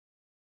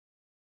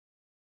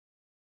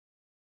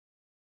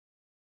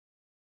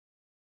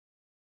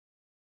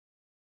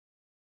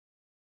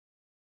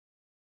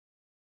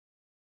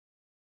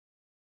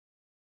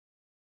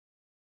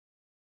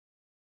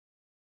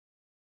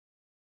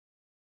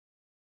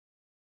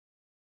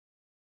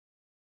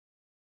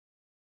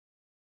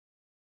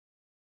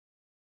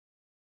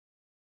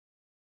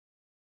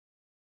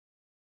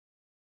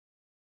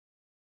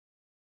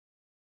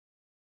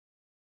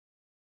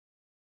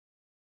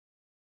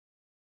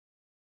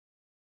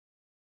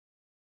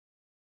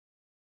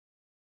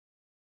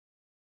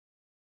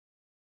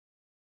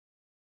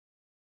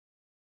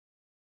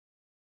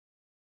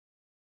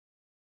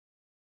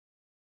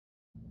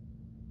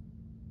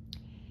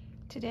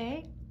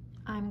Today,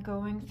 I'm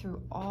going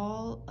through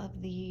all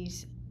of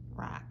these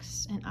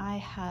racks, and I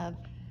have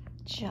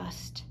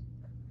just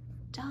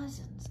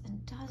dozens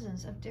and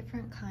dozens of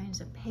different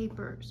kinds of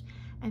papers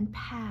and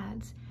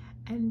pads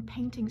and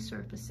painting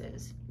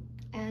surfaces.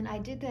 And I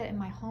did that in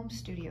my home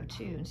studio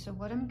too. And so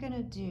what I'm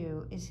gonna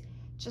do is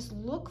just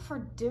look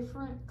for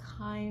different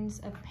kinds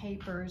of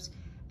papers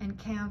and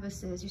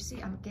canvases. You see,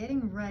 I'm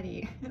getting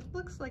ready. It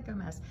looks like a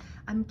mess.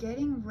 I'm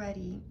getting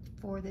ready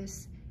for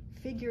this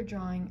figure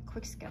drawing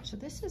quick sketch. So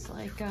this is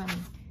like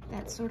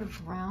that sort of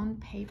brown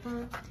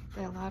paper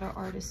that a lot of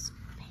artists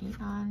paint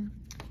on.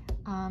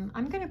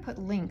 I'm gonna put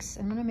links.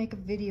 I'm gonna make a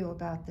video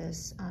about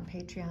this on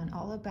Patreon,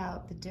 all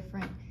about the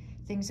different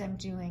things I'm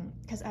doing,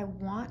 because I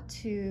want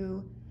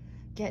to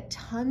get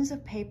tons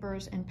of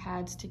papers and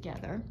pads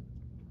together.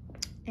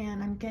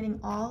 And I'm getting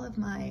all of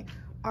my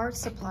art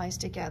supplies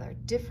together,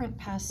 different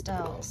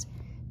pastels,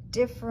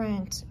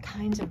 different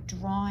kinds of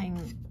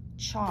drawing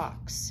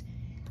chalks,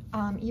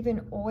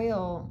 even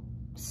oil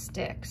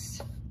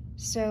sticks.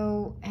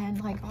 So,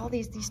 and like all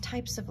these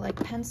types of like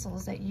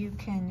pencils that you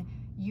can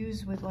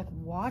use with like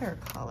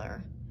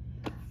watercolor.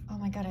 Oh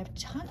my God, I have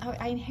tons.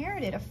 I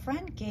inherited, a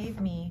friend gave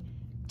me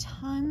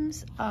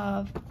tons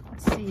of,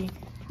 let's see,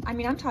 I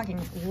mean, I'm talking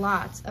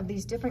lots of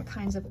these different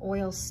kinds of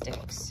oil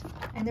sticks,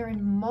 and they're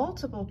in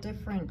multiple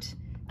different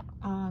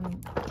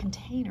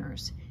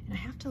containers, and I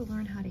have to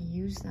learn how to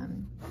use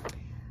them.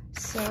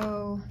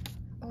 So,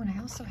 oh, and I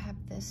also have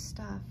this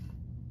stuff,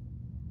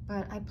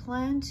 but I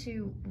plan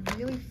to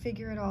really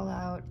figure it all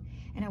out,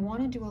 and I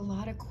want to do a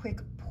lot of quick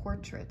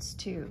portraits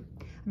too.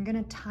 I'm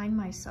gonna time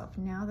myself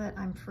now that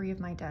I'm free of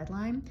my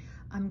deadline.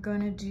 I'm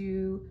gonna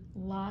do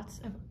lots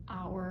of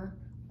hour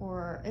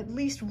or at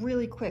least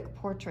really quick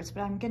portraits,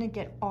 but I'm gonna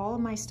get all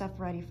of my stuff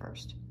ready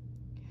first.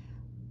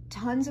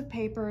 Tons of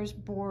papers,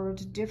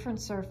 boards, different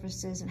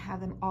surfaces, and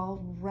have them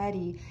all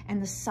ready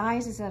and the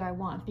sizes that I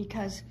want,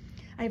 because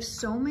I have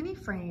so many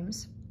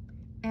frames,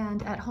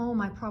 and at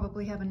home I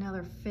probably have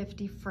another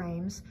 50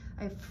 frames.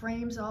 I have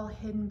frames all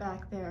hidden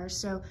back there,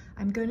 so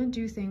I'm gonna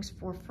do things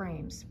for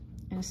frames,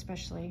 and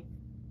especially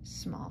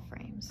small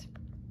frames.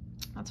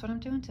 That's what I'm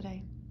doing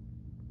today.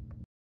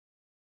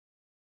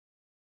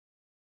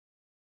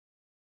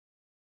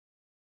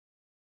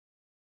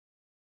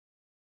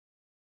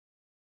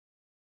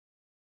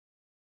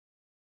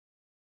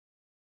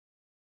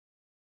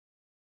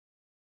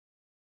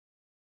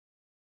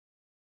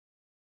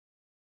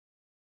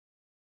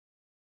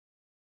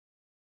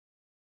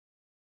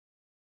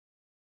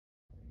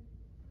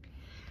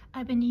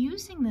 I've been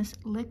using this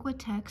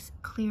Liquitex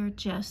clear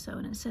gesso,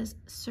 and it says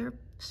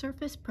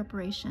surface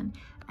preparation,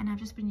 and I've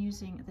just been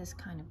using this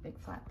kind of big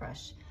flat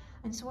brush.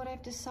 And so what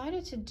I've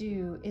decided to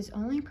do is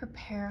only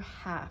prepare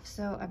half.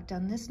 So I've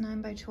done this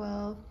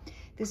 9x12,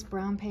 this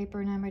brown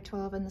paper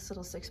 9x12, and this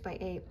little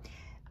 6x8.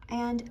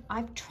 And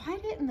I've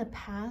tried it in the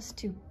past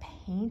to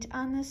paint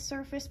on this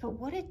surface, but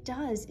what it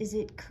does is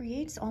it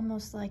creates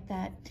almost like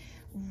that,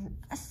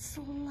 a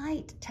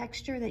slight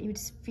texture that you'd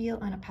feel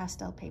on a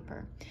pastel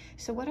paper.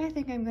 So what I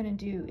think I'm gonna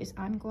do is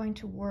I'm going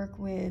to work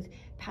with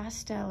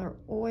pastel or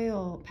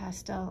oil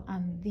pastel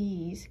on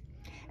these.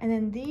 And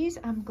then these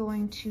I'm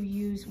going to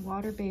use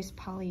water-based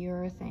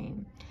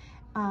polyurethane.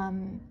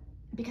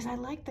 Because I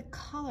like the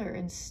color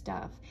and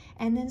stuff.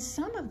 And then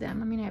some of them,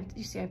 I mean,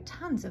 you see I have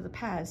tons of the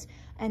pads,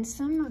 and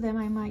some of them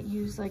I might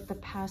use like the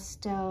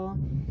pastel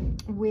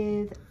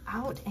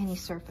without any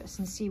surface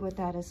and see what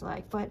that is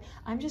like. But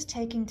I'm just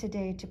taking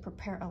today to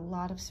prepare a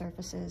lot of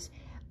surfaces.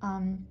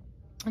 And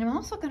I'm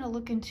also gonna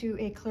look into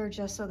a clear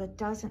gesso that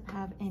doesn't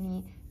have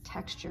any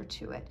texture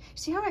to it.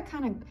 See how it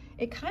kind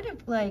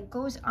of like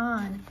goes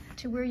on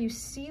to where you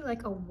see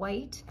like a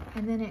white,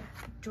 and then it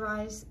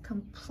dries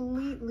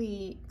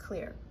completely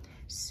clear.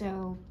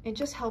 So it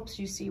just helps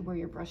you see where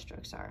your brush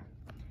strokes are.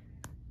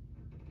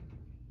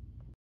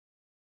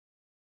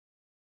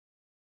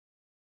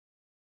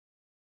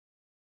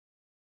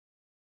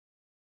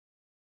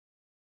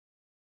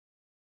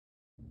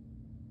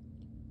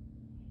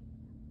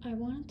 I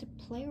wanted to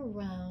play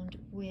around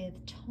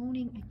with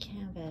toning a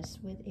canvas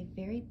with a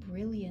very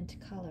brilliant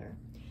color.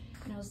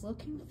 And I was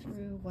looking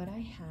through what I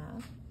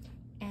have,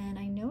 and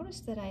I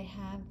noticed that I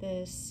have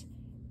this,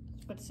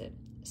 what's it,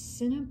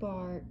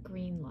 Cinnabar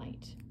green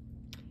light.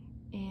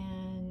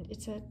 And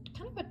it's a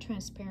kind of a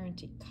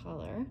transparency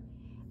color.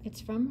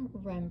 It's from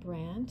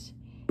Rembrandt.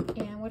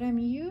 And what I'm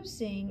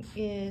using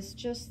is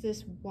just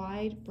this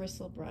wide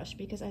bristle brush,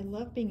 because I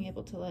love being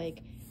able to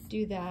like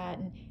do that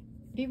and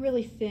be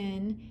really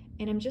thin.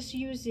 And I'm just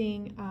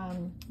using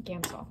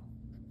Gamsol.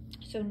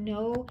 So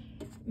no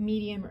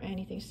medium or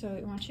anything. So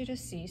I want you to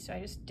see, so I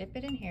just dip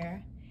it in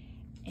here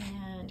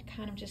and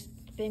kind of just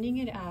thinning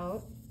it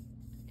out.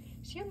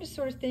 See, I'm just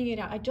sort of thinning it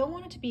out. I don't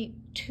want it to be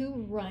too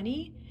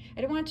runny.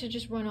 I don't want it to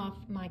just run off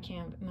my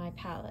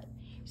palette.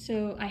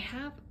 So I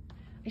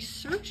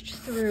searched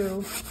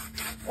through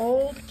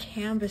old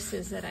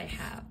canvases that I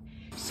have.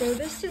 So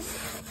this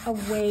is a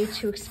way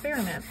to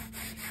experiment.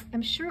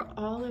 I'm sure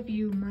all of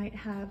you might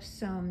have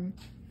some,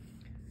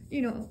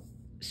 you know,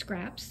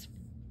 scraps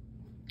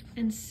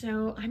And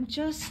so I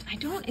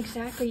don't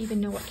exactly even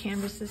know what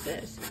canvas this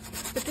is,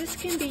 but this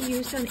can be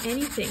used on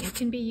anything. It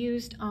can be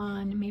used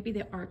on maybe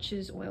the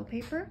Arches oil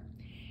paper.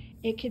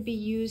 It could be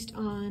used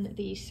on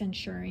the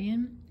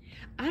Centurion.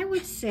 I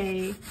would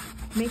say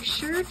make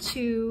sure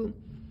to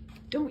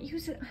don't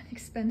use it on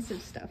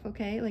expensive stuff,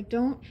 okay? Like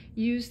don't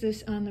use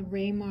this on the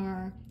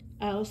Raymar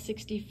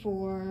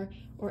L64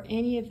 or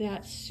any of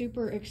that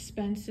super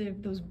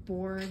expensive, those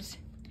boards.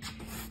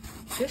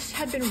 This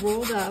had been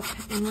rolled up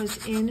and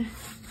was in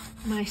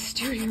my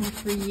studio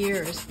for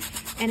years.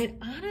 And it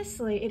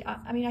honestly,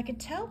 I mean, I could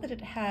tell that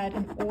it had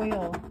an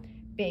oil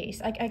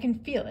base. I can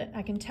feel it,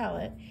 I can tell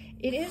it.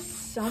 It is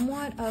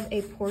somewhat of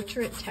a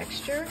portrait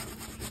texture,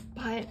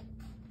 but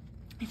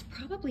it's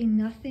probably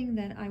nothing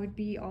that I would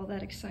be all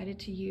that excited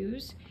to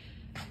use.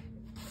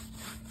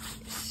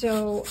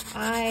 So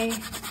I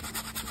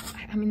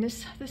mean,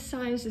 this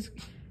size is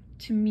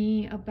to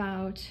me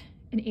about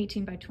an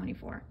 18 by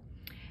 24.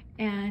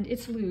 And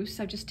it's loose,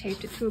 I just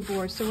taped it to a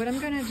board. So what I'm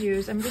gonna do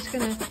is I'm just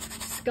gonna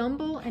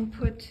scumble and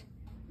put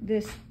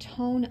this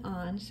tone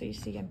on. So you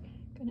see, I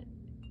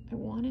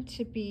want it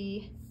to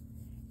be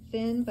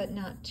thin, but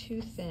not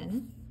too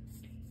thin.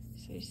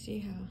 So you see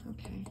how,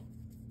 okay.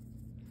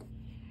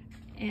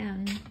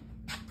 And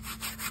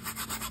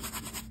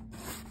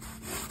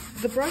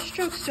the brush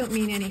strokes don't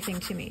mean anything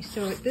to me.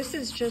 So this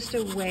is just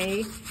a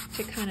way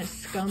to kind of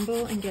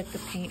scumble and get the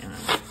paint on.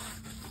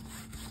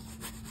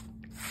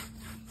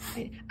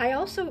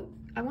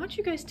 I want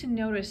you guys to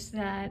notice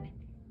that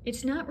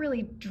it's not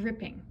really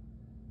dripping.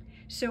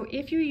 So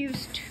if you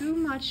use too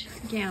much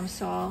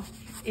Gamsol,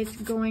 it's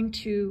going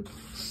to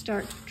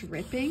start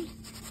dripping,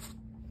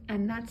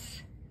 and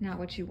that's not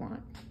what you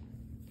want.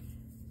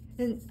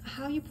 And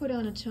how you put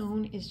on a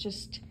tone is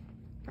just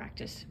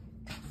practice.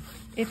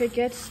 If it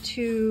gets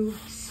too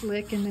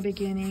slick in the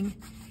beginning,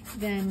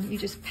 then you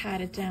just pat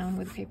it down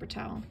with a paper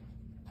towel.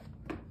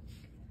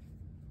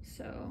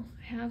 So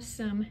I have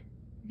some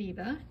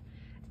Viva,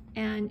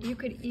 and you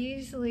could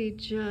easily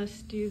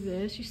just do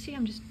this. You see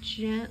I'm just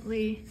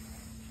gently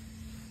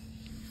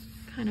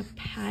kind of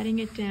patting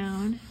it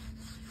down.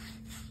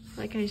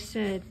 Like I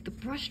said, the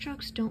brush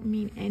strokes don't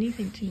mean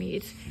anything to me.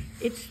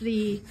 It's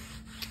the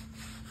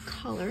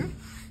color,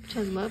 which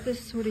I love, this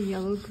sort of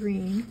yellow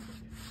green,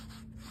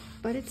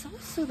 but it's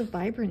also the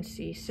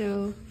vibrancy.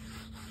 So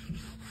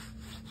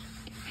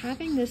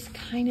having this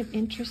kind of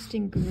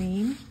interesting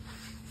green,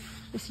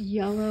 this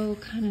yellow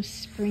kind of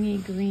springy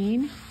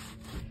green,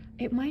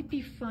 it might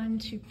be fun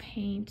to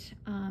paint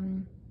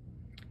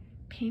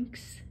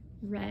pinks,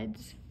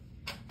 reds,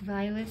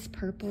 violets,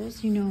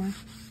 purples, you know,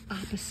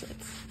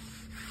 opposites.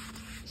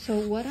 So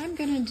what I'm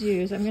gonna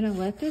do is I'm gonna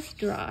let this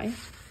dry.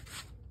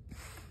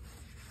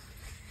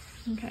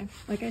 Okay,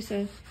 like I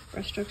said,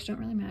 brush strokes don't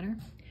really matter.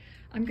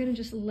 I'm gonna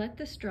just let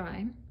this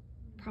dry,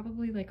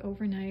 probably like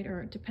overnight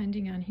or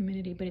depending on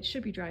humidity, but it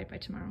should be dried by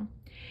tomorrow.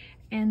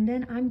 And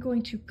then I'm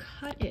going to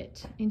cut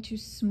it into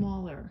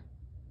smaller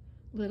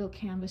little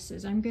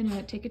canvases. I'm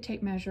gonna take a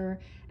tape measure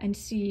and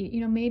see,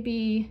 you know,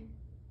 maybe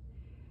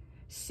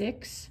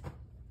 6,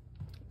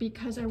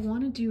 because I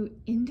wanna do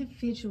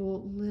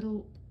individual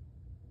little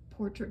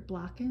portrait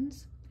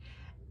block-ins.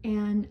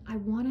 And I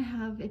want to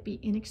have it be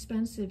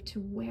inexpensive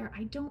to where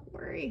I don't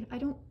worry.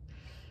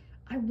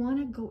 I want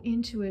to go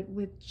into it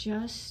with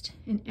just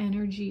an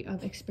energy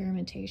of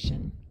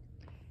experimentation.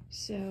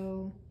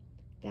 So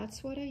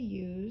that's what I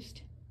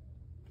used.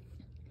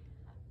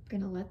 I'm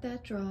going to let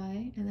that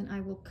dry, and then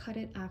I will cut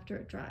it after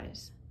it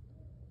dries.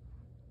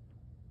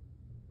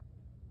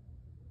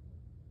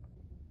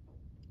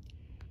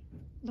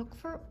 Look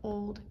for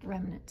old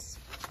remnants.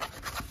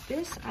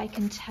 This I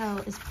can tell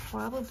is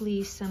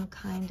probably some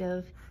kind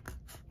of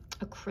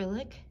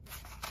acrylic.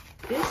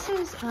 This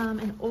is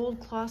an old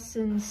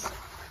Clausen's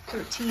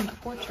 13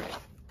 portrait.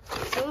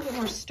 It's a little bit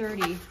more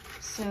sturdy,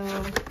 so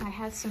I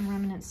had some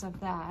remnants of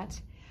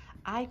that.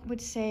 I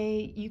would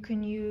say you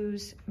can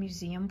use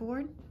museum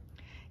board.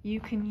 You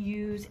can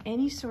use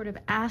any sort of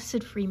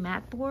acid-free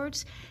mat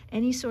boards,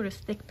 any sort of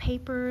thick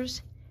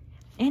papers,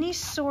 any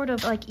sort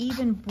of like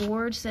even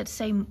boards that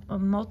say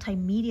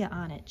multimedia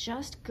on it.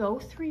 Just go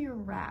through your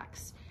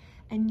racks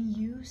and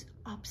use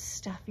up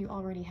stuff you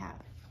already have.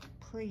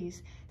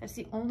 Please, that's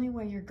the only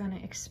way you're gonna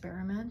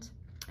experiment.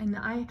 And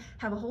I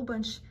have a whole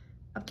bunch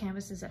of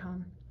canvases at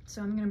home,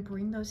 so I'm gonna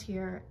bring those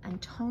here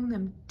and tone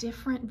them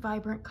different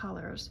vibrant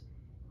colors,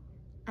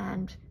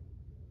 and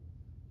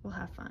we'll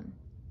have fun.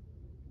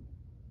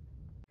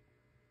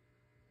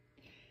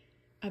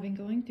 I've been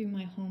going through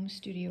my home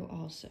studio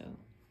also,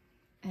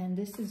 and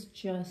this is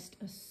just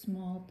a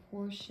small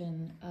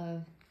portion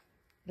of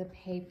the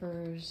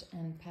papers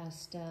and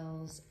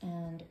pastels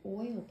and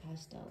oil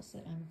pastels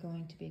that I'm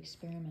going to be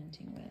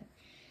experimenting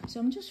with. So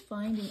I'm just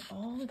finding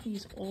all of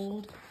these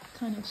old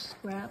kind of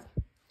scrap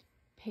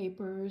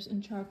papers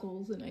and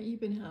charcoals, and I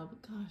even have,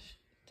 gosh,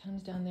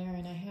 tons down there,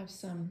 and I have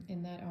some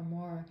in that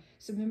armoire.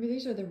 So remember,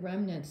 these are the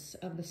remnants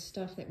of the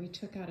stuff that we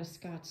took out of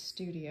Scott's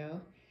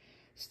studio.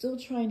 Still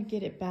trying to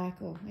get it back.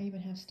 Oh, I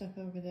even have stuff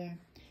over there.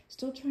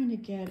 Still trying to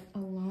get a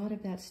lot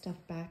of that stuff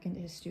back into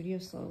his studio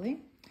slowly.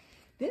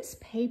 This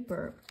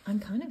paper I'm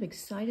kind of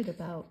excited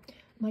about.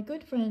 My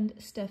good friend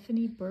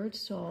Stephanie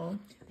Birdsall,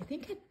 I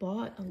think, had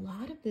bought a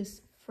lot of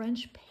this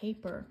French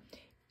paper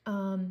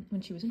when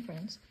she was in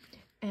France.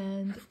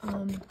 And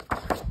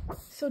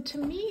so to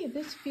me,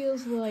 this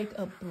feels like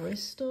a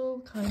Bristol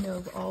kind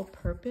of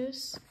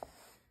all-purpose.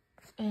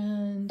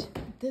 And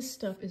this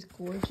stuff is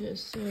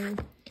gorgeous. So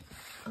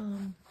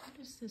what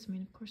is this? I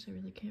mean, of course I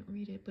really can't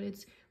read it, but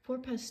it's for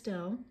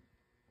pastel.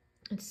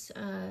 It's,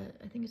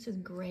 I think it says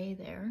gray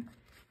there.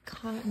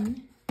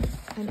 Cotton.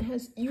 And it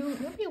has, you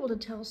won't be able to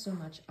tell so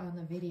much on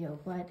the video,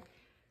 but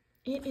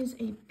it is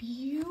a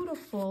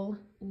beautiful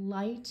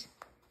light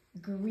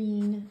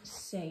green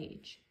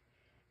sage.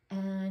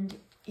 And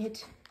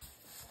it,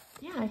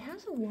 yeah, it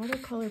has a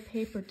watercolor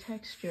paper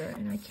texture,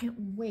 and I can't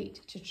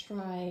wait to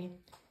try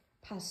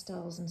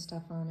pastels and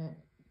stuff on it.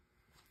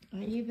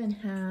 I even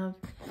have,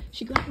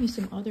 she got me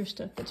some other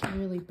stuff that's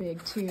really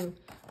big too.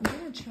 I'm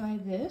gonna try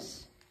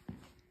this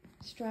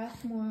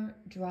Strathmore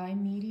dry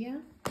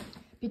media,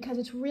 because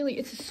it's really,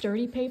 it's a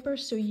sturdy paper,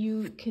 so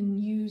you can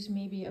use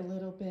maybe a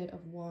little bit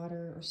of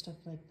water or stuff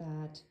like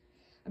that.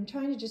 I'm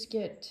trying to just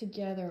get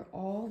together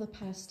all the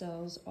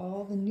pastels,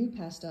 all the new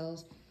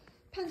pastels,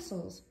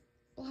 pencils,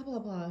 blah, blah,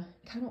 blah,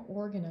 kind of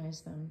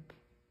organize them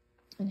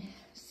and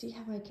see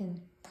how I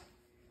can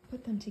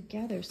put them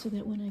together so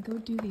that when I go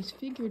do these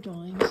figure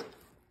drawings,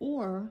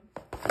 or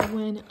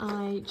when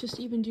I just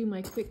even do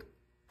my quick,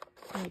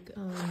 like,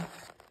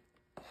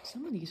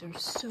 some of these are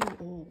so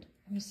old.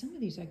 I mean, some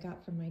of these I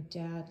got from my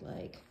dad,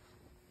 like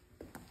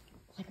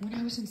when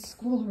I was in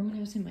school or when I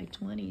was in my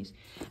 20s.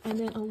 And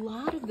then a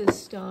lot of this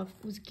stuff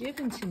was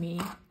given to me.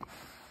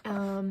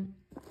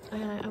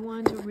 I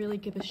wanted to really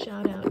give a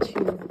shout out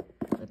to,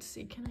 let's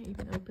see, can I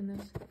even open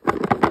this?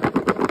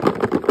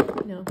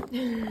 No,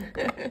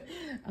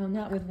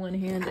 not with one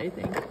hand, I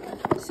think.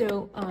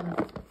 So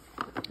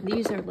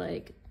these are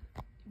like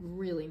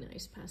really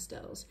nice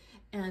pastels.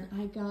 And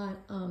I got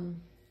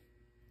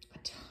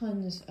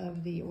tons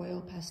of the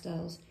oil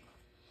pastels,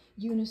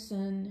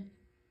 Unison,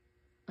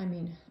 I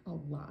mean a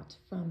lot,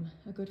 from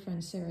a good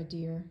friend Sarah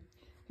Deer,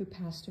 who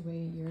passed away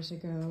years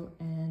ago.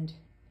 And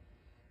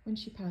when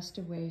she passed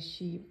away,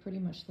 she pretty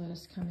much let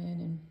us come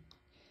in, and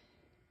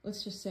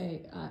let's just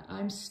say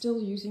I'm still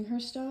using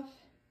her stuff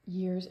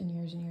years and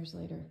years and years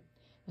later.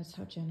 That's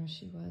how generous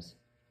she was.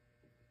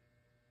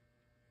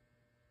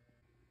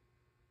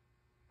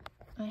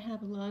 I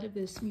have a lot of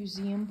this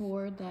museum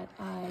board that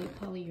I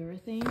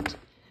polyurethaned.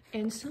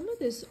 And some of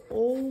this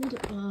old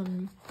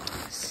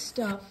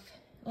stuff,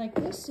 like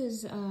this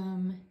is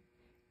an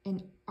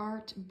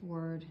art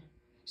board.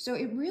 So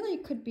it really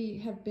could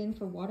have been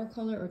for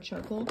watercolor or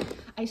charcoal.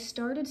 I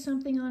started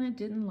something on it,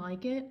 didn't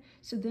like it.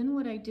 So then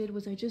what I did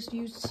was I just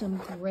used some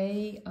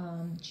gray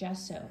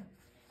gesso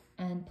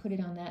and put it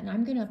on that. And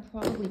I'm gonna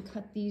probably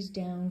cut these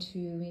down to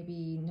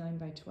maybe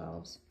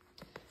 9x12s.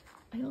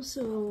 I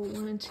also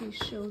wanted to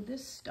show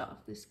this stuff,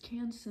 this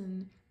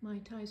Canson Mai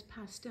Tais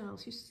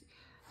pastels.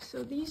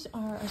 So these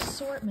are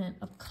assortment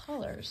of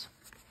colors.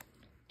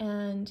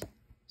 And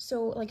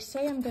so like,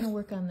 say I'm gonna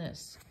work on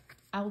this,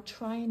 I'll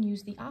try and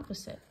use the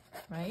opposite,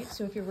 right?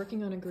 So if you're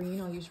working on a green,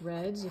 I'll use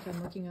reds. If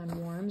I'm working on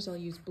warms, I'll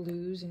use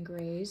blues and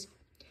grays.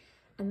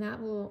 And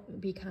that will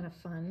be kind of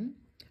fun.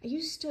 I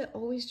used to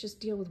always just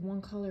deal with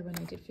one color when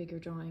I did figure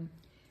drawing.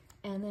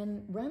 And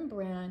then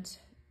Rembrandt,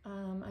 I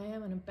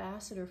am an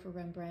ambassador for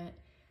Rembrandt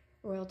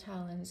Royal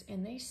Talons,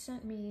 and they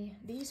sent me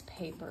these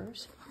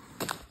papers.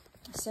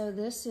 So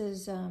this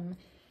is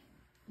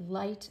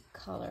light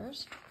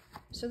colors.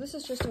 So this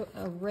is just an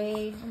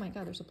array. Oh my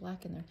God, there's a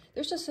black in there.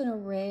 There's just an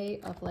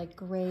array of like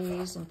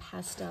grays and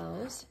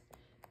pastels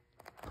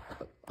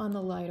on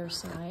the lighter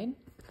side.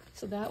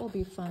 So that will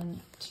be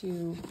fun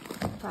to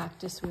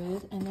practice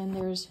with. And then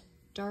there's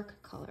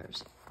dark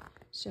colors.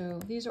 So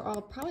these are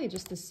all probably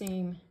just the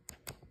same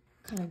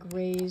kind of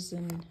grays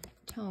and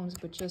tones,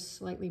 but just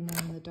slightly more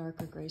in the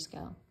darker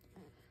grayscale.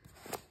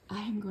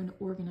 I am going to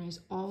organize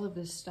all of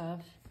this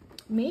stuff.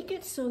 Make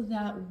it so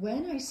that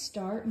when I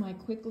start my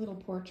quick little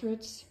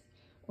portraits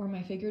or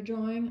my figure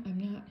drawing, I'm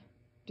not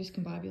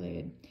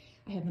discombobulated.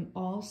 I have them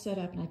all set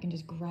up and I can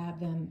just grab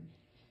them.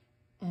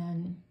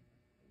 And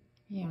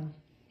yeah,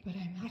 but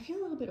I feel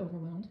a little bit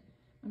overwhelmed.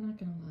 I'm not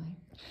gonna lie.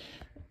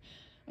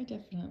 I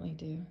definitely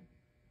do.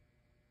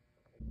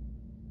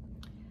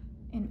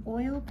 An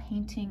oil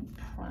painting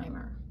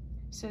primer.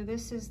 So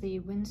this is the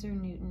Winsor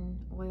Newton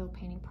oil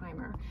painting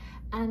primer.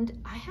 And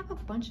I have a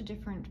bunch of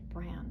different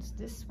brands.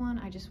 This one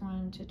I just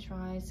wanted to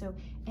try. So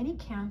any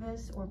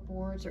canvas or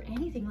boards or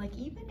anything, like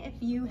even if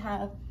you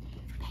have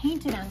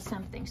painted on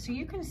something, so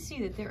you can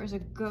see that there is a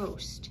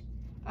ghost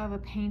of a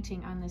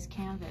painting on this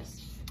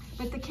canvas.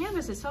 But the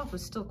canvas itself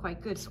was still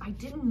quite good. So I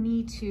didn't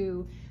need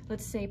to,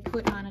 let's say,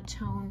 put on a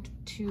tone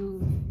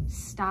to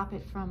stop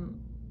it from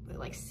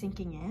like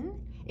sinking in.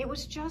 It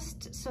was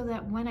just so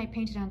that when I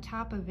painted on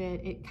top of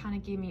it, it kind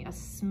of gave me a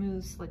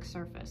smooth, slick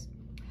surface.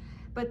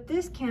 But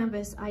this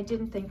canvas I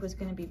didn't think was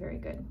going to be very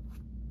good.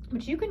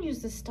 But you can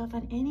use this stuff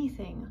on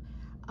anything.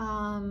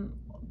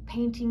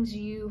 paintings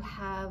you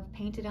have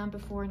painted on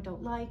before and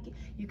don't like.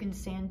 You can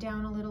sand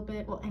down a little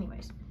bit. Well,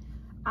 anyways,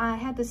 I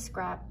had this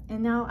scrap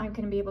and now I'm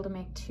gonna be able to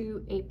make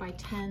 2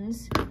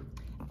 8x10s.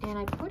 And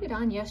I put it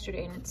on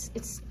yesterday and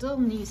it still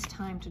needs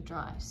time to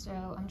dry.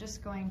 So I'm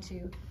just going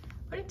to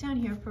put it down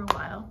here for a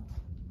while.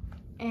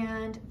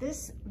 And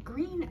this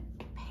green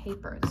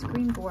paper, this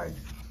green board,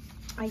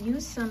 I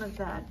used some of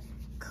that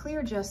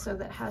clear gesso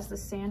that has the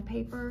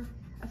sandpaper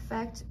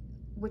effect,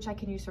 which I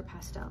can use for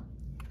pastel.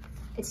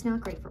 It's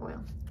not great for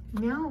oil.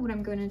 Now what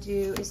I'm going to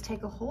do is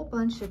take a whole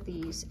bunch of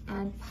these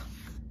and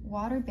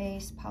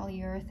water-based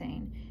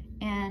polyurethane,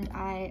 and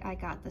I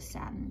got the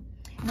satin.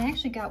 And I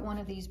actually got one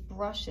of these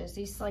brushes,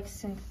 these like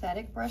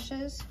synthetic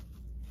brushes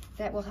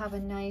that will have a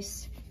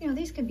nice, you know,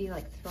 these could be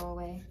like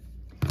throwaway.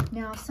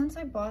 Now, since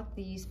I bought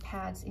these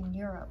pads in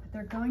Europe,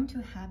 they're going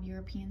to have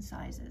European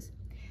sizes.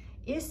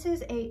 This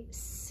is a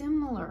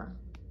similar,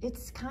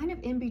 it's kind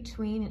of in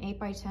between an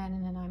 8x10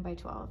 and a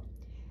 9x12.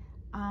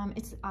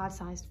 It's odd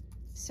sized.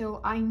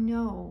 So I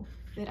know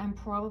that I'm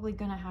probably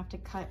gonna have to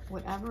cut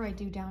whatever I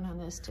do down on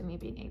this to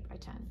maybe an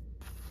 8x10.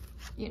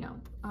 You know,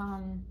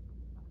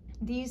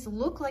 these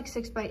look like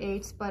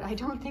 6x8s, but I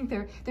don't think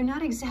they're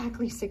not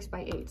exactly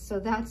 6x8s. So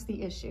that's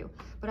the issue.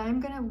 But I'm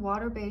gonna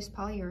water-based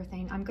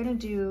polyurethane. I'm gonna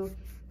do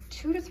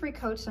 2 to 3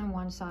 coats on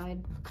one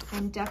side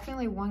and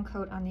definitely 1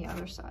 coat on the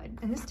other side.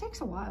 And this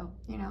takes a while,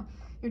 you know.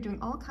 You're doing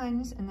all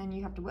kinds and then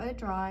you have to let it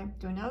dry,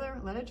 do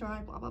another, let it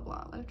dry, blah, blah,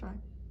 blah, let it dry.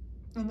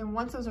 And then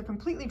once those are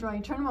completely dry,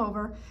 you turn them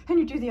over and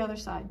you do the other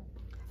side.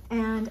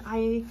 And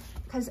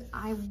because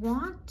I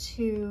want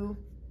to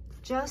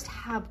just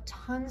have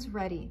tons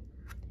ready,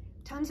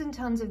 tons and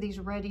tons of these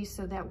ready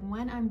so that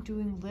when I'm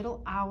doing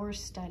little hour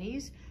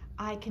studies,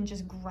 I can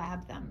just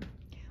grab them,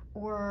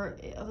 or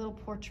a little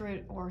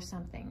portrait or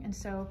something. And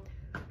so,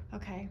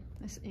 okay,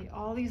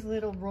 all these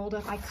little rolled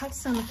up, I cut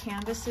some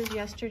canvases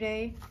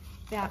yesterday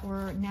that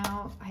were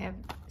now, I have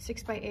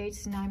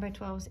 6x8s,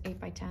 9x12s,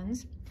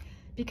 8x10s.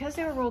 Because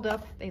they were rolled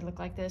up, they look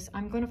like this.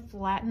 I'm gonna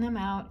flatten them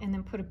out and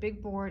then put a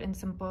big board and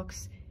some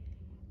books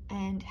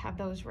and have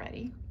those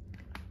ready.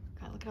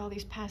 God, look at all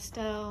these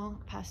pastel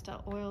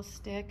oil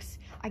sticks.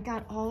 I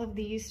got all of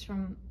these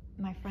from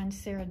my friend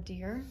Sarah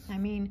Deer. I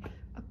mean,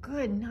 a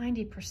good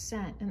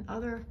 90%. And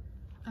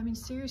I mean,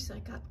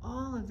 seriously, I got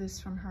all of this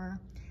from her.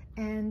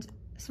 And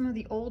some of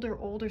the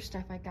older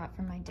stuff I got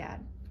from my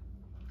dad.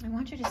 I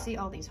want you to see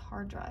all these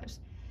hard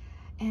drives.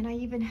 And I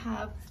even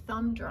have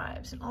thumb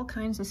drives and all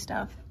kinds of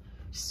stuff.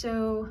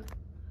 So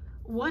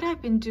what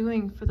I've been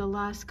doing for the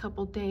last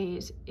couple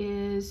days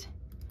is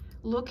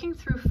looking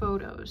through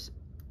photos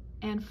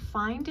and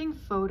finding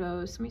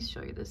photos. Let me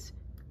show you this.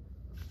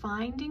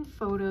 Finding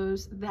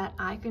photos that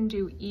I can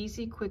do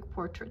easy, quick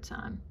portraits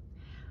on.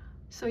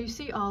 So you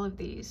see all of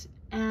these.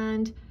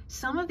 And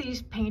some of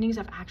these paintings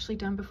I've actually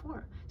done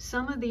before.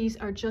 Some of these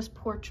are just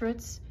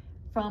portraits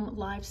from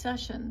live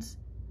sessions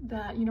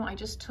that, you know, I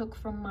just took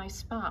from my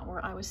spot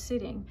where I was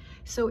sitting.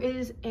 So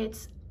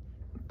it's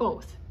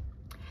both.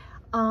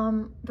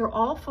 They're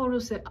all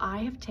photos that I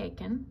have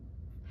taken,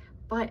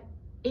 but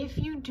if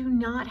you do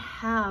not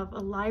have a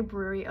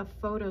library of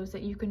photos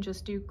that you can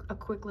just do a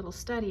quick little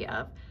study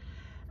of,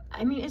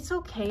 I mean, it's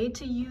okay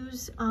to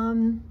use,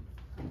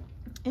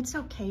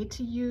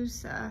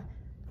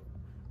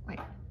 wait.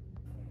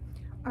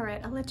 All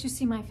right, I'll let you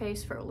see my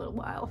face for a little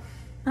while.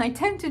 I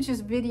tend to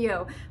just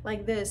video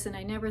like this, and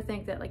I never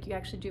think that like you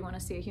actually do want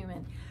to see a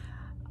human.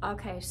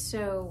 Okay,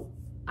 so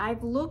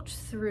I've looked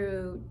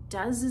through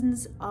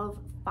dozens of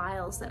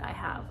files that I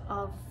have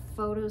of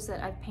photos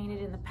that I've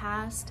painted in the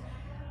past,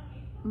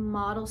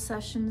 model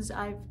sessions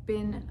I've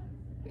been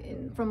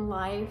in from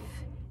life,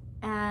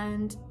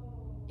 and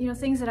you know,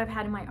 things that I've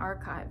had in my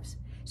archives.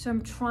 So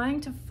I'm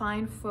trying to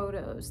find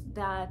photos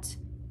that,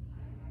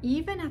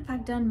 even if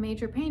I've done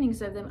major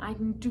paintings of them,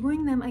 I'm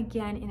doing them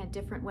again in a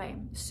different way.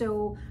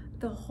 So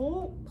the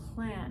whole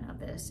plan of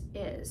this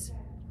is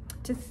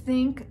to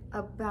think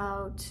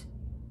about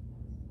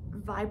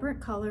vibrant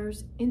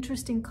colors,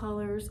 interesting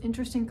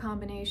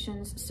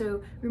combinations.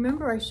 So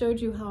remember I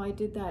showed you how I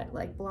did that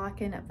like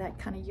blocking of that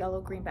kind of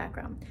yellow-green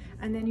background.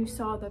 And then you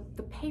saw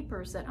the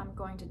papers that I'm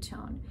going to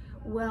tone.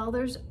 Well,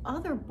 there's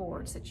other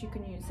boards that you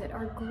can use that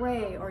are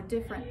gray or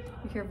different.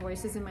 You hear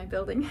voices in my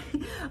building.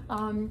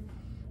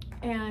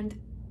 And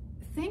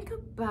think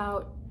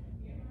about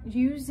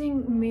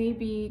using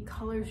maybe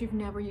colors you've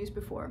never used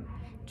before.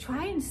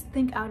 Try and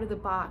think out of the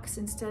box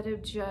instead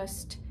of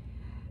just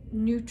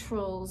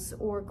neutrals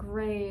or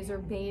grays or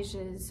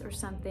beiges or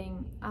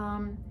something.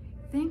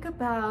 Think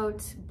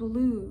about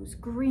blues,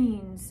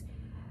 greens,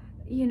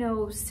 you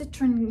know,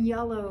 citron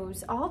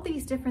yellows, all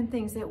these different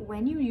things that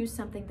when you use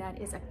something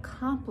that is a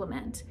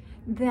complement,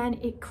 then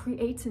it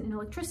creates an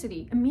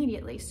electricity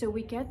immediately. So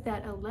we get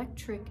that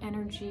electric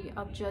energy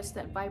of just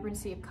that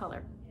vibrancy of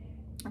color.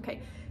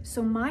 Okay,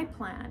 so my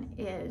plan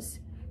is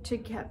to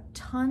get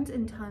tons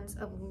and tons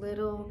of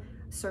little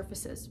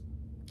surfaces,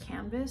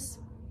 canvas,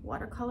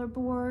 watercolor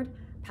board,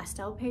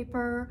 pastel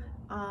paper.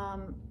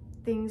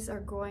 Things are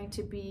going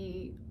to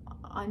be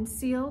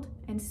unsealed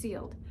and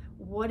sealed.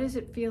 what does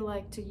it feel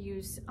like to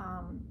use,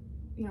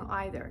 you know,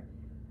 either.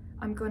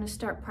 I'm going to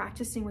start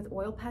practicing with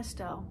oil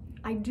pastel.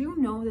 I do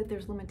know that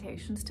there's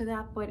limitations to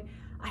that, but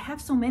I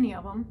have so many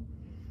of them.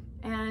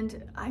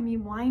 And I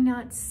mean, why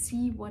not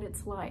see what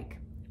it's like?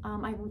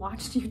 I've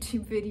watched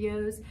YouTube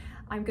videos.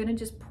 I'm gonna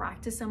just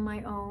practice on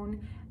my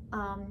own.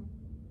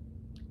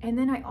 And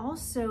then I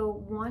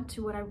also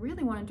what I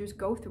really wanna do is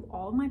go through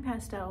all of my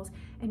pastels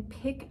and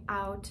pick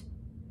out,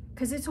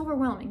 because it's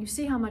overwhelming. You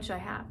see how much I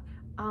have.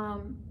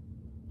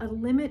 A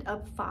limit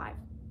of 5.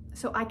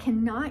 So I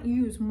cannot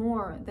use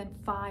more than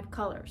 5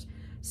 colors.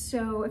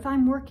 So if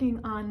I'm working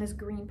on this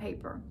green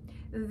paper,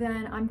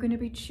 then I'm gonna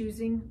be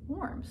choosing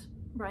warms,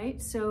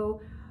 right?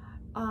 So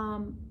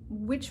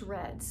which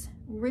reds,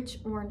 which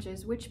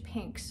oranges, which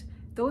pinks,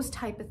 those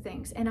type of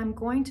things. And I'm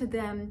going to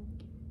then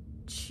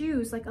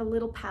choose like a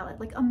little palette,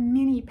 like a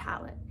mini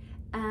palette,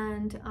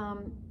 and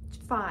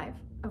 5,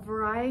 a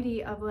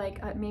variety of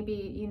like maybe,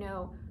 you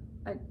know,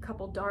 a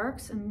couple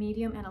darks, a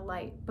medium, and a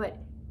light, but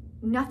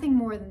nothing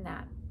more than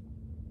that.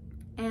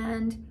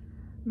 And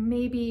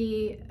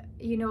maybe,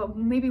 you know,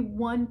 maybe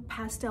 1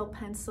 pastel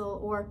pencil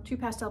or 2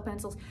 pastel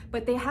pencils,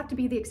 but they have to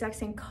be the exact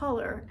same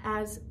color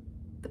as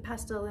the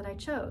pastel that I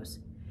chose.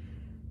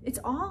 It's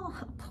all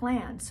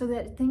planned so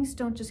that things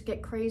don't just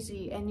get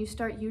crazy and you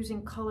start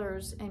using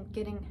colors and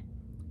getting,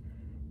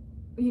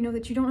 you know,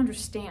 that you don't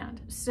understand.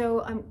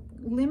 So I'm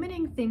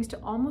limiting things to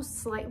almost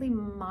slightly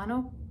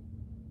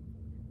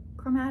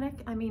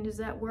monochromatic. I mean, does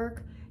that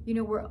work? You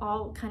know, we're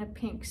all kind of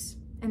pinks.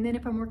 And then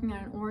if I'm working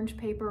on an orange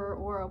paper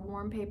or a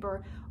warm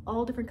paper,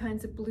 all different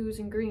kinds of blues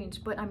and greens,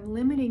 but I'm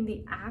limiting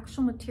the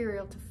actual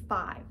material to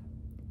 5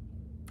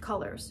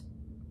 colors.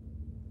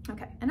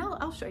 Okay, and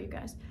I'll show you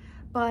guys.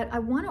 But I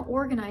want to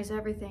organize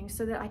everything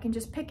so that I can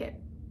just pick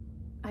it.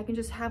 I can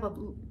just have a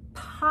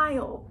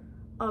pile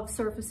of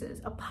surfaces,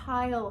 a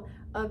pile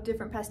of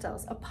different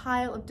pastels, a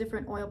pile of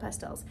different oil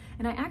pastels.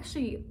 And I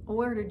actually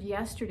ordered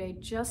yesterday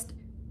just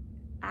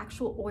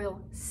actual oil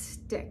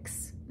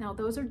sticks. Now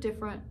those are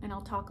different, and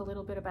I'll talk a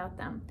little bit about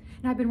them.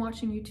 And I've been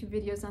watching YouTube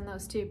videos on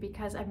those too,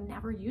 because I've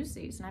never used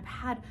these, and I've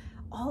had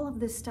all of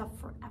this stuff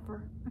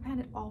forever. I've had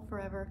it all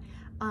forever.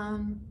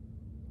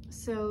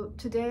 So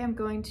today I'm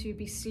going to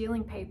be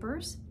sealing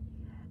papers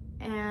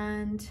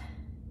and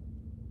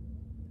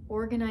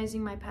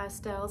organizing my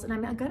pastels, and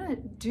I'm gonna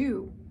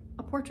do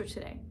a portrait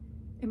today.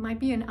 It might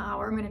be an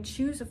hour. I'm gonna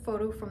choose a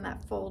photo from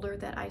that folder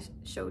that I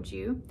showed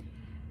you,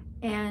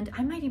 and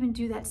I might even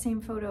do that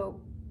same photo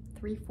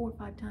 3, 4,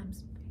 5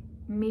 times.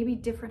 Maybe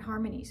different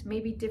harmonies,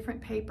 maybe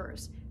different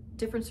papers,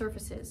 different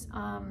surfaces.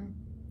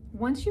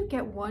 Once you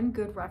get one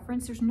good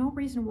reference, there's no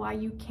reason why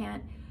you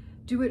can't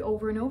do it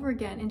over and over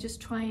again and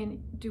just try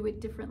and do it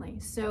differently.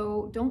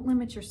 So don't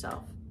limit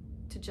yourself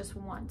to just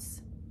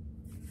once.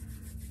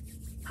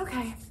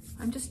 Okay,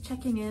 I'm just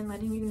checking in,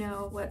 letting you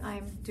know what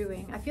I'm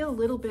doing. I feel a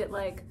little bit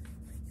like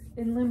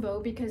in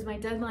limbo because my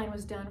deadline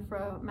was done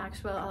for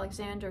Maxwell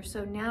Alexander,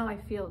 so now I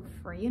feel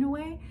free in a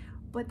way,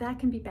 but that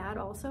can be bad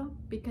also,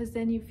 because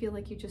then you feel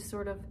like you just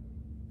sort of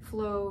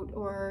float,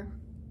 or,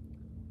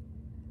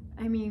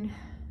 I mean,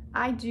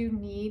 I do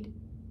need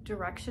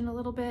direction a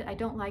little bit. I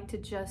don't like to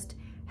just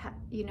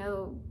you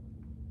know,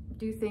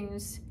 do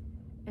things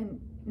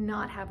and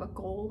not have a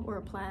goal or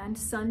a plan.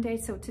 Sunday,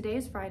 so today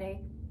is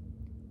Friday.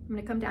 I'm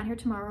gonna come down here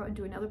tomorrow and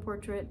do another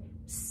portrait.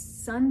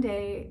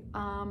 Sunday,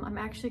 I'm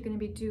actually gonna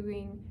be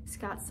doing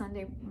Scott's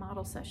Sunday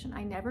model session.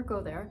 I never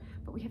go there,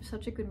 but we have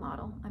such a good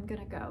model. I'm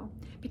gonna go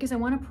because I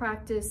wanna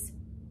practice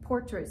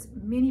portraits,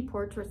 mini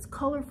portraits,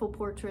 colorful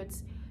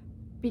portraits,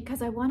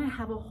 because I wanna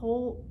have a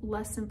whole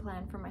lesson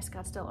plan for my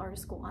Scottsdale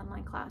Artist School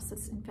online class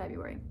that's in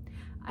February.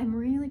 I'm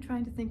really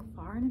trying to think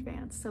far in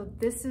advance. So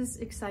this is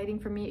exciting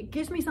for me. It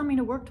gives me something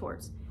to work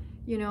towards.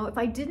 You know, if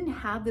I didn't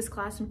have this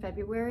class in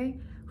February,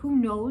 who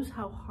knows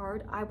how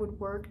hard I would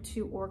work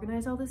to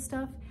organize all this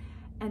stuff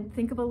and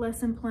think of a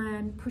lesson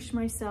plan, push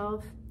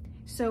myself.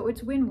 So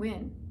it's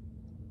win-win.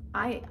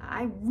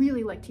 I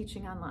really like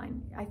teaching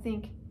online, I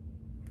think,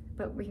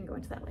 but we can go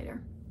into that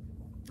later.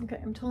 Okay,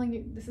 I'm telling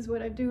you, this is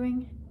what I'm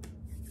doing.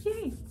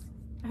 Yay.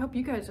 I hope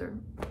you guys are,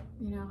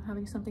 you know,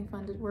 having something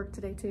fun to work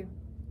today too.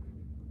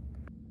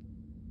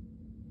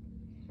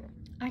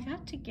 I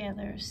got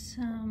together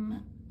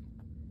some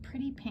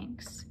pretty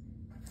pinks,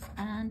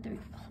 and they're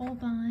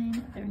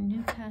Holbein, they're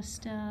new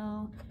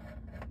pastel,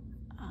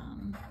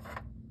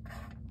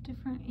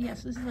 different,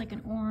 yes, this is like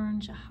an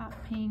orange, a hot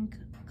pink,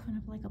 kind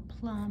of like a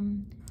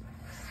plum,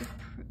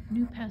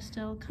 new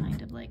pastel,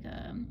 kind of like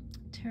a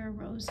terra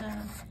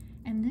rosa,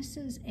 and this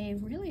is a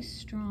really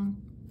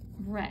strong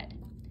red.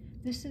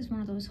 This is one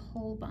of those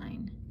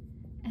Holbein.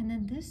 And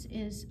then this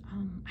is,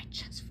 I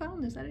just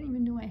found this, I didn't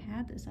even know I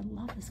had this. I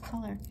love this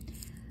color.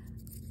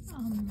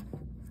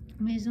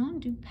 Maison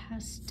du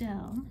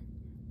Pastel,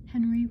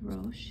 Henry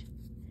Roche,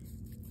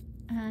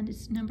 and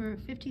it's number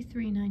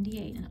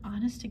 5398. And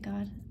honest to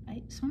God,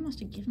 someone must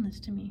have given this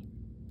to me,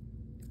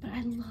 but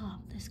I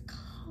love this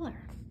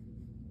color.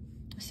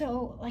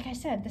 So, like I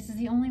said, this is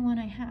the only one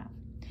I have.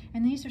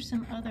 And these are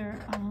some other,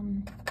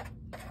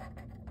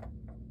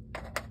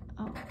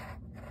 oh,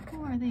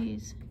 who are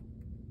these?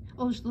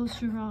 Oh, those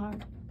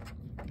Girard.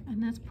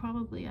 And that's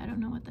probably, I don't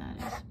know what that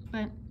is.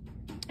 But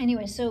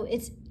anyway, so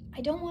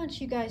I don't want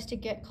you guys to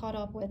get caught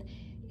up with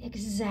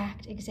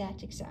exact.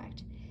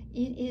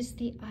 It is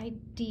the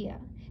idea.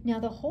 Now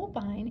the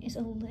Holbein is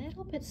a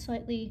little bit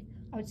slightly,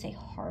 I would say,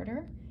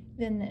 harder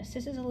than this.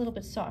 This is a little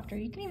bit softer.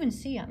 You can even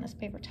see on this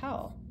paper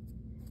towel.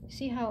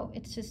 See how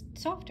it's just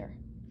softer.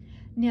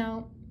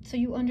 Now, so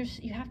you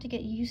have to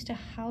get used to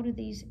how do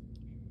these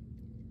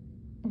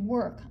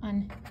work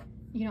on,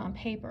 on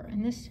paper.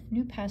 And this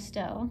new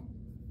pastel,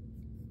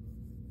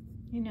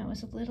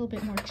 is a little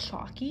bit more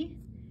chalky.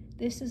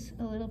 This is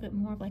a little bit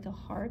more of like a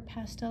hard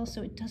pastel,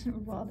 so it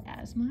doesn't rub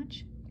as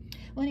much.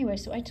 Well, anyway,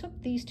 so I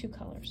took these two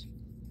colors,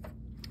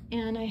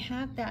 and I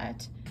have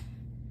that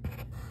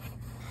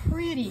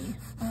pretty,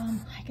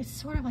 like it's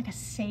sort of like a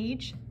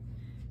sage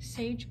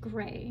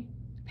gray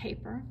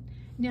paper.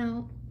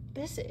 Now,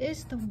 this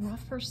is the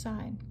rougher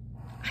side.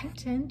 I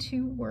tend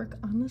to work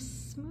on the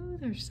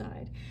smoother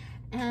side,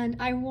 and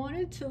I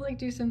wanted to like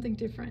do something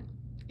different.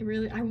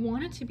 Really, I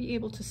wanted to be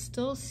able to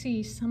still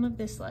see some of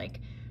this like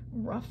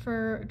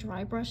rougher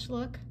dry brush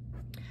look.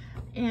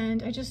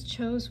 And I just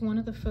chose one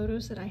of the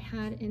photos that I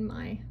had in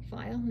my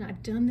file, and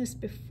I've done this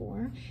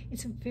before.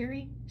 It's a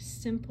very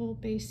simple,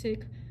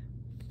 basic,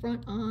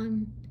 front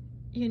on,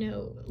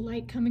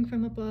 light coming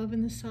from above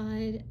and the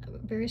side,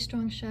 very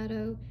strong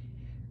shadow.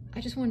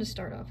 I just wanted to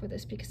start off with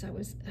this because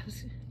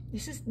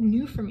this is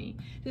new for me.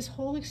 This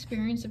whole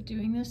experience of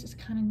doing this is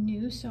kind of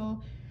new,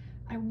 so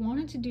I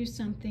wanted to do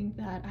something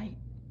that I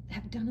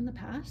have done in the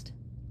past,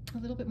 a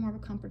little bit more of a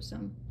comfort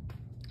zone.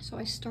 So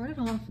I started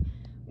off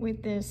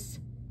with this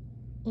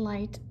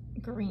light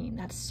green,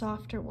 that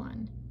softer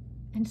one.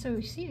 And so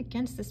you see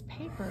against this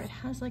paper, it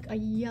has like a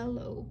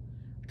yellow,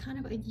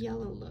 kind of a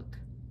yellow look.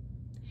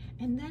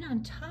 And then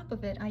on top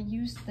of it, I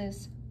used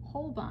this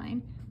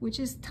Holbein, which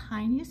is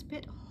tiniest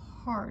bit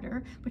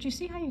harder, but you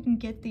see how you can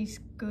get these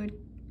good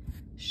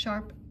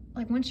sharp,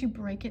 like once you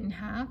break it in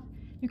half,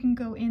 you can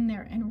go in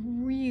there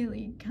and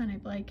really kind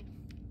of like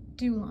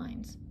do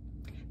lines.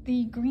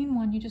 The green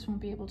one, you just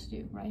won't be able to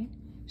do, right?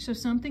 So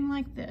something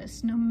like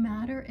this, no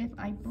matter if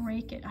I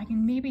break it, I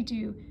can maybe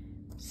do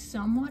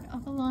somewhat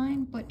of a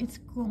line, but it's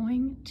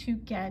going to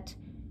get,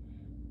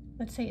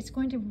 let's say it's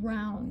going to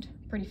round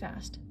pretty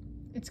fast.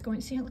 It's going,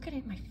 see, look at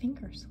it, my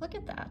fingers, look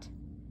at that.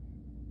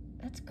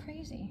 That's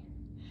crazy.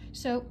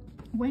 So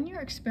when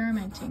you're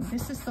experimenting,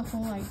 this is the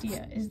whole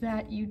idea, is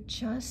that you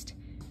just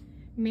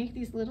make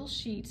these little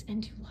sheets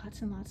and do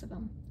lots and lots of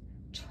them.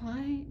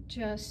 Try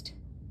just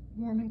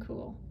warm and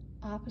cool,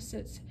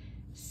 opposites,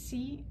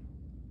 see,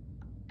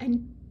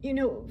 and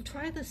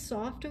try the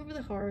soft over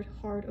the hard,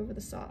 hard over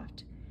the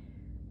soft.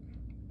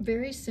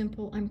 Very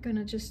simple. I'm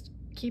gonna just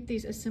keep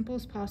these as simple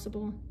as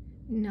possible,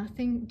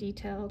 nothing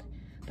detailed,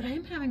 but I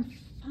am having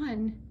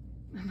fun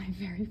on my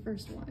very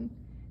first one.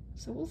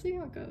 So we'll see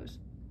how it goes.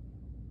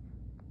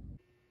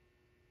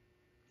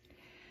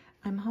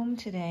 I'm home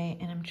today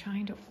and I'm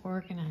trying to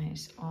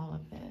organize all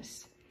of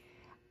this.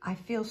 I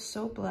feel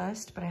so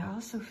blessed, but I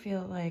also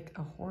feel like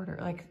a hoarder,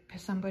 like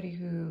somebody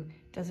who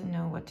doesn't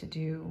know what to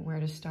do, where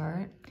to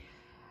start.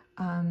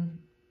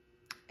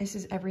 This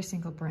is every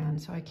single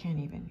brand, so I can't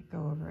even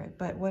go over it.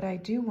 But what I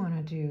do want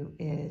to do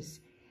is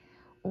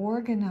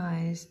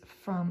organize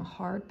from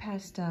hard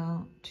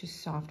pastel to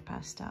soft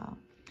pastel,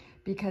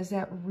 because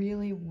that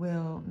really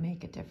will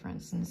make a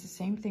difference. And it's the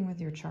same thing with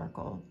your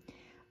charcoal.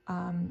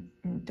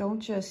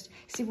 Don't just,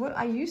 see what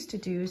I used to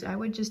do is I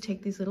would just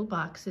take these little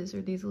boxes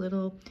or these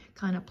little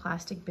kind of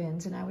plastic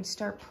bins, and I would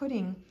start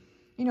putting,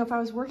 if I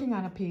was working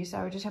on a piece,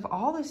 I would just have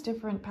all this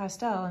different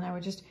pastel and I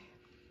would just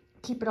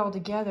keep it all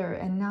together,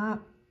 and not,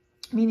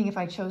 meaning if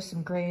I chose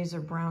some grays or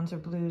browns or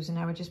blues, and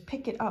I would just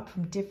pick it up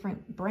from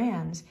different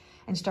brands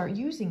and start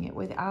using it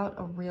without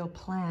a real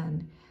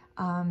plan.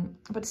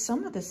 But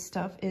some of this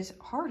stuff is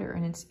harder,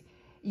 and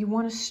you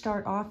want to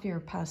start off your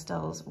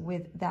pastels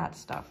with that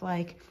stuff.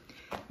 Like,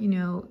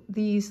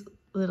 these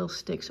little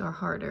sticks are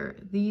harder.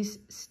 These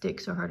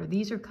sticks are harder.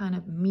 These are kind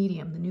of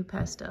medium, the new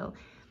pastel.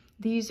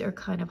 These are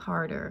kind of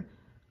harder.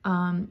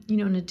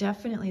 And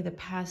definitely the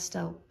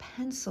pastel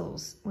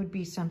pencils would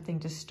be something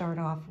to start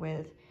off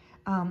with.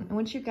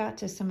 Once you got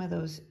to some of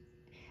those,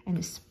 and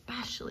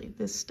especially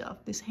this stuff,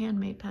 this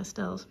handmade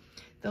pastels,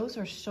 those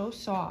are so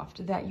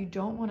soft that you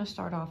don't want to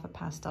start off a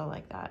pastel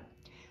like that.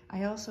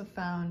 I also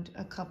found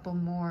a couple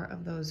more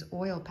of those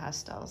oil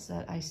pastels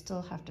that I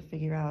still have to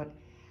figure out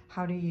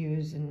how to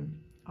use and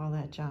all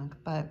that junk.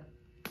 But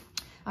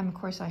of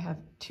course I have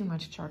too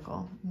much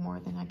charcoal, more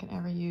than I can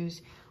ever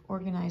use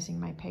organizing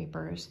my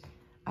papers.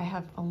 I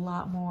have a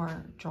lot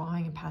more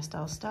drawing and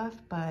pastel stuff,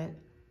 but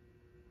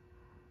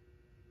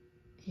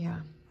yeah,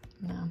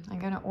 no, I'm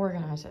gonna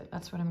organize it.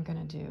 That's what I'm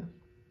gonna do.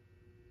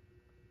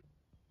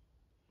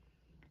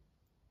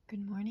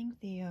 Good morning,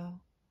 Theo.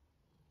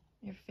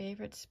 Your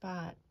favorite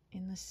spot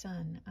in the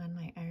sun on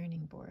my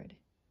ironing board.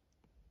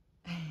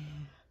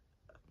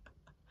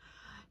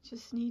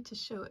 Just need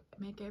to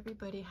make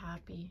everybody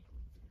happy.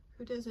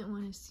 Who doesn't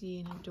want to see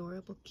an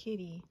adorable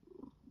kitty?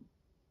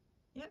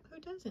 Yep,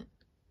 who doesn't?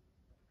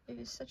 It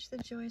is such the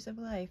joys of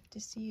life to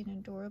see an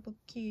adorable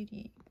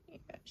kitty.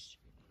 Yes.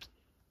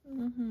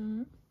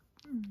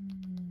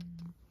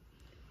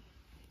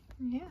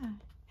 Yeah.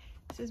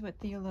 This is what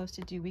Theo loves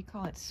to do. We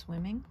call it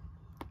swimming.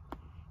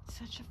 It's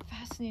such a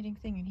fascinating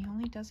thing, and he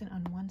only does it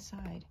on one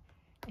side.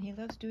 And he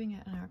loves doing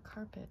it on our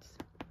carpets.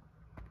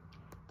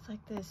 It's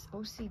like this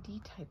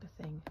OCD type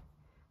of thing,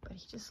 but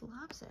he just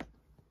loves it.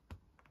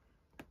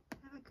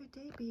 Have a good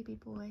day, baby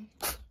boy.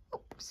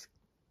 Oops.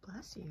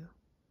 Bless you.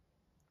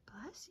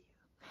 Bless you.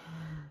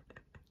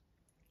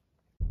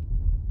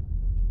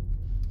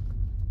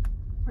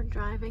 We're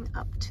driving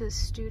up to the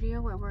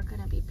studio where we're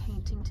going to be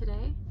painting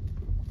today.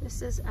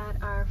 This is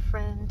at our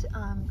friend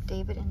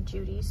David and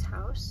Judy's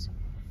house.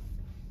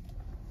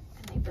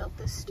 And they built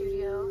this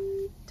studio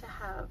to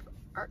have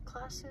art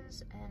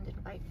classes and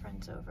invite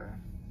friends over.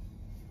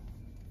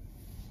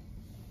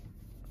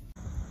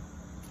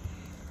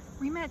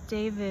 We met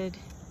David,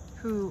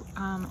 who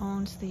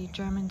owns the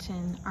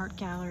Germantown Art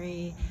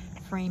Gallery,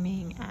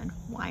 Framing and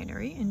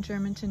Winery in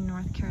Germantown,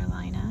 North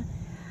Carolina.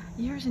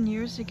 Years and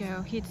years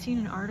ago, he had seen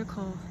an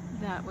article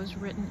that was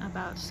written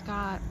about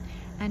Scott,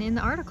 and in the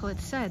article it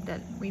said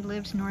that we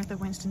lived north of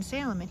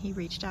Winston-Salem, and he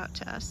reached out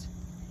to us.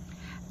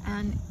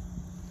 And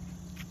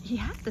he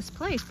had this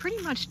place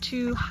pretty much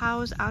to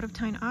house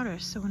out-of-town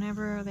artists, so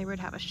whenever they would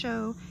have a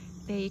show,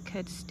 they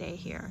could stay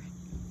here.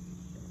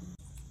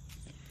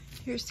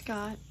 Here's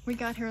Scott. We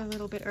got here a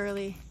little bit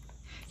early.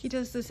 He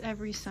does this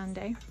every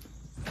Sunday.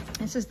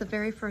 This is the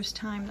very first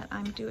time that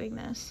I'm doing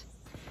this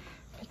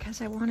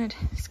because I wanted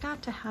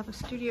Scott to have a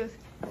studio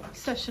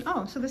session.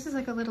 Oh, so this is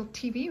like a little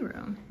TV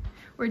room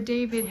where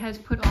David has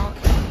put all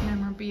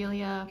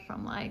memorabilia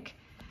from, like,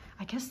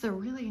 I guess they're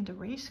really into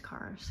race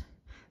cars.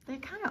 They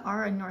kind of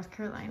are in North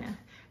Carolina.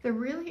 They're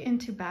really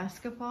into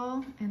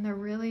basketball, and they're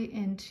really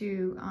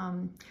into,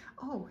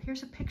 oh,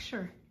 here's a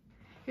picture.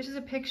 Here's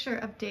a picture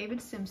of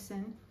David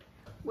Simpson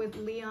with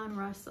Leon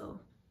Russell.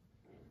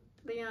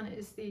 Leon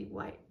is the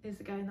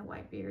guy in the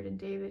white beard, and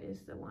David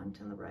is the one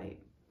to the right.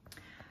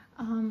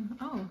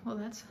 Oh, well,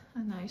 that's a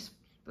nice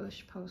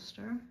Bush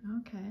poster.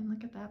 Okay, and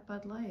look at that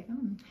Bud Light.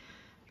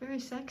 Very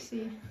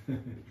sexy.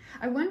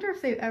 I wonder if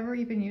they've ever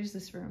even used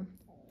this room.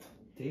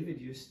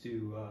 David used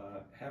to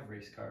have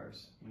race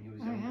cars when he was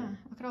younger. Oh yeah,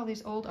 look at all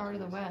these old Art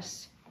of the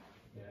West.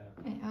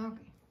 Yeah.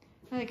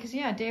 Okay. Because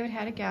yeah, David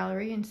had a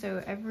gallery, and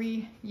so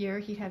every year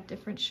he'd have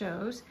different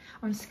shows.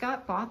 When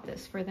Scott bought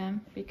this for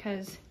them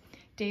because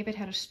David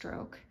had a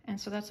stroke, and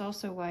so that's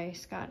also why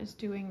Scott is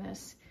doing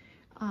this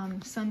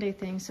Sunday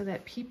thing, so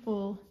that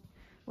people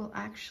will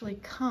actually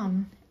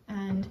come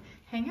and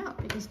hang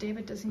out, because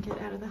David doesn't get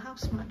out of the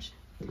house much.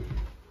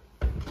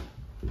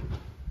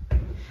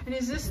 And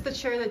is this the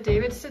chair that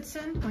David sits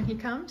in when he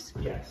comes?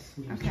 Yes,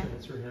 we okay.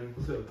 Transfer him.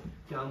 So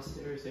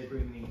downstairs they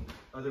bring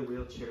the other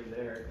wheelchair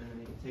there, and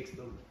then he takes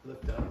the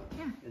lift up,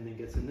 and then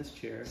gets in this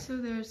chair. So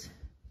there's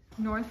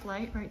north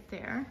light right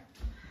there,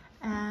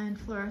 and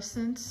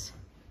fluorescence.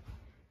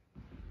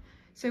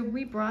 So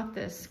we brought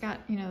this,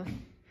 Scott, you know,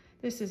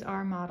 this is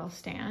our model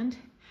stand.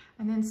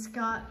 And then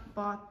Scott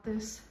bought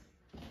this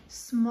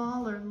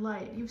smaller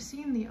light. You've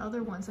seen the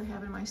other ones I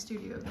have in my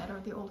studio that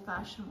are the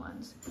old-fashioned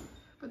ones.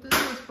 But this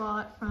was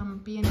bought from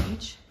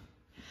B&H.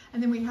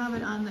 And then we have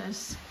it on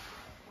this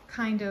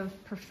kind of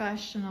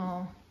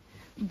professional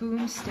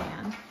boom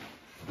stand.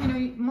 You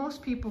know,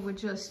 most people would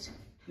just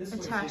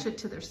attach it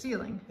to their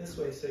ceiling. This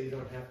way, so you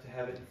don't have to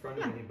have it in front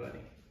of anybody.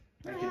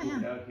 I can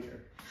do it out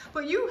here.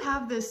 But you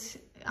have this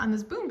on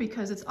this boom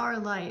because it's our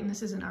light and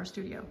this isn't our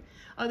studio.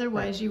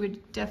 Otherwise, you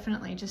would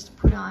definitely just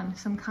put on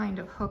some kind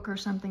of hook or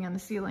something on the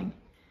ceiling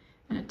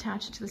and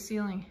attach it to the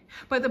ceiling.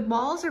 But the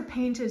walls are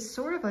painted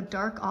sort of a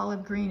dark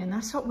olive green, and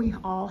that's what we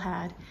all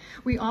had.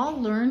 We all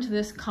learned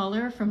this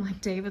color from like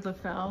David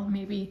LaFell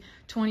maybe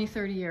 20,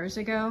 30 years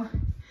ago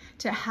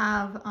to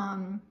have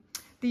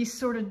these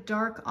sort of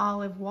dark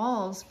olive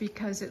walls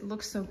because it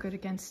looks so good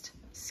against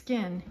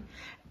skin.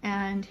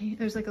 And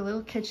there's like a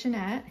little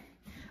kitchenette,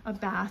 a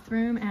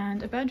bathroom,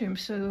 and a bedroom.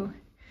 So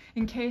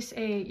in case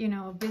a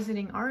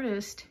visiting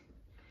artist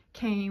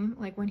came,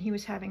 like when he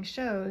was having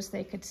shows,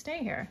 they could stay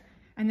here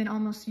and then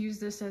almost use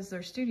this as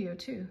their studio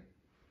too.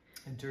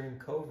 And during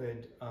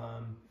COVID,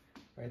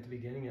 right at the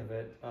beginning of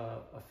it,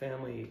 a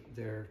family,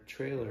 their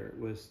trailer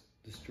was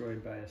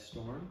destroyed by a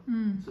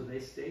storm. So they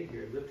stayed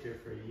here, lived here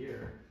for a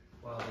year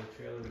while their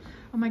trailer was...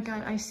 Oh my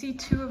God, I see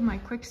two of my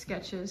quick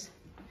sketches.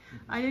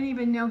 I didn't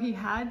even know he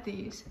had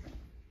these.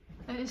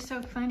 That is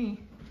so funny.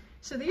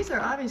 So these are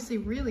obviously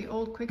really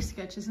old quick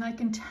sketches, and I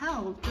can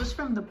tell just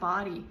from the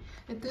body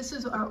that this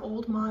is our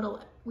old model.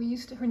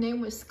 Her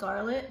name was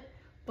Scarlett,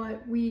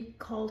 but we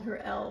called her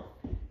Elle.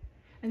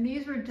 And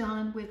these were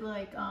done with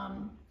like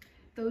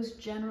those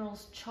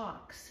General's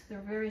chalks.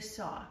 They're very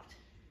soft.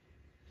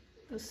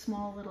 Those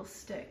small little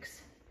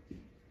sticks.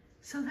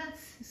 So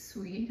that's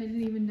sweet. I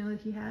didn't even know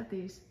that he had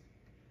these.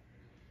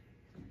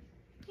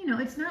 You know,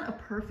 it's not a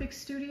perfect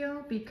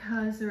studio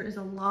because there is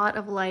a lot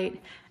of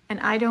light, and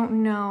I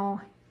don't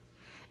know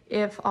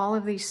if all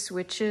of these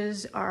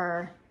switches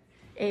are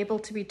able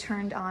to be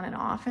turned on and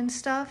off and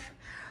stuff,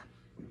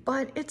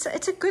 But it's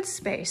a good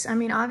space. I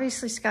mean,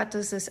 obviously Scott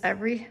does this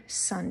every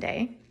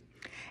Sunday.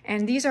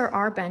 And these are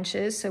our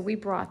benches, so we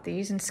brought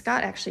these, and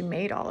Scott actually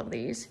made all of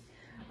these.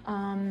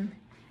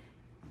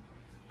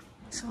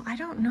 So I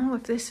don't know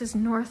if this is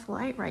North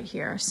Light right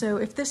here. So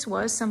if this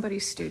was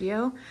somebody's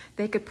studio,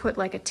 they could put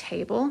like a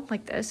table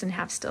like this and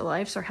have still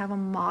lifes, or have a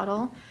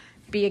model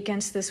be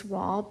against this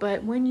wall.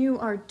 But when you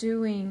are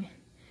doing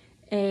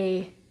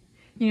a,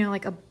 you know,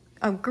 like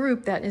a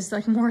group that is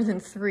like more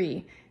than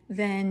 3,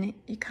 then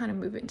you kind of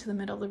move it into the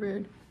middle of the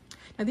room.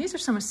 Now these are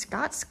some of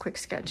Scott's quick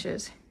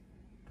sketches.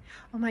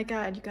 Oh my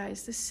God, you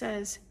guys, this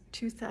says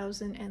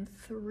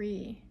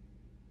 2003.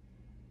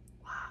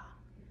 Wow.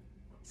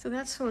 So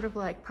that's sort of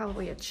like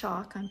probably a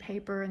chalk on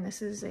paper, and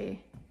this is a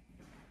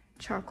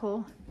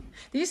charcoal.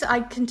 These,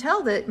 I can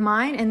tell that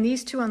mine and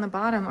these 2 on the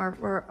bottom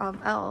are of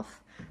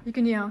Elf. You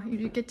can, you know,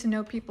 you get to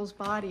know people's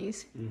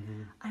bodies.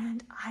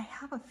 And I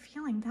have a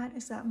feeling that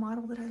is that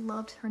model that I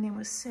loved. Her name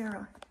was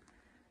Sarah.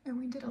 And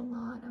we did a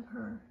lot of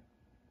her.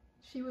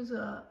 She was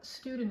a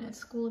student at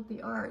School of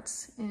the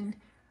Arts in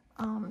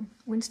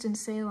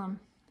Winston-Salem.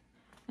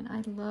 And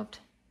I loved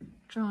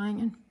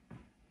drawing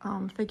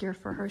and figure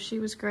for her. She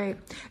was great.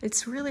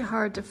 It's really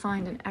hard to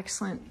find an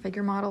excellent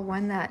figure model,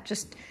 one that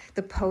just,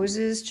 the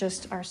poses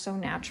just are so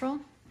natural.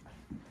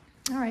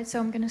 All right, so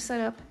I'm gonna set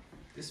up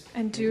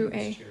and do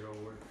a...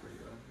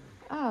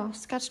 Oh,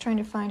 Scott's trying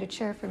to find a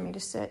chair for me to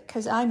sit,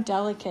 because I'm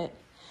delicate,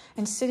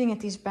 and sitting at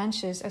these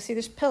benches, I see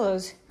there's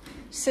pillows,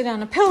 sit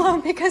on a pillow,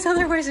 because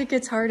otherwise it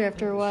gets hard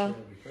after a while.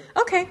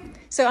 Okay,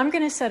 so I'm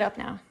gonna set up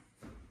now.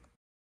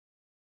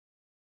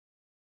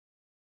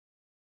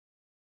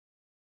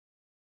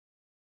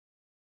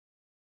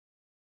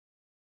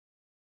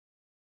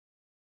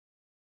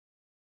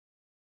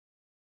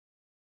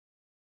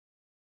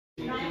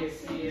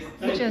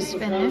 We just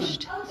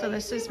finished, so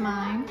this is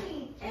mine,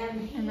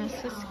 and this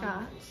is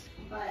Scott's.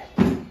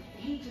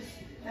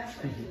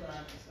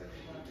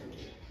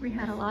 We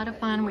had a lot of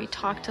fun, we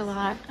talked a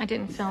lot. I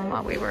didn't film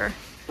while we were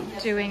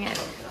doing it.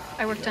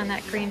 I worked on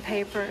that green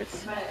paper.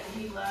 It's,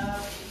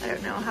 I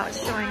don't know how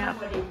it's showing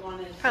up.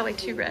 Probably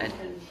too red.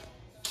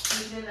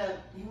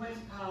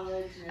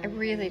 I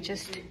really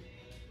just,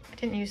 I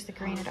didn't use the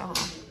green at all.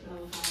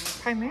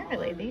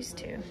 Primarily these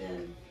 2.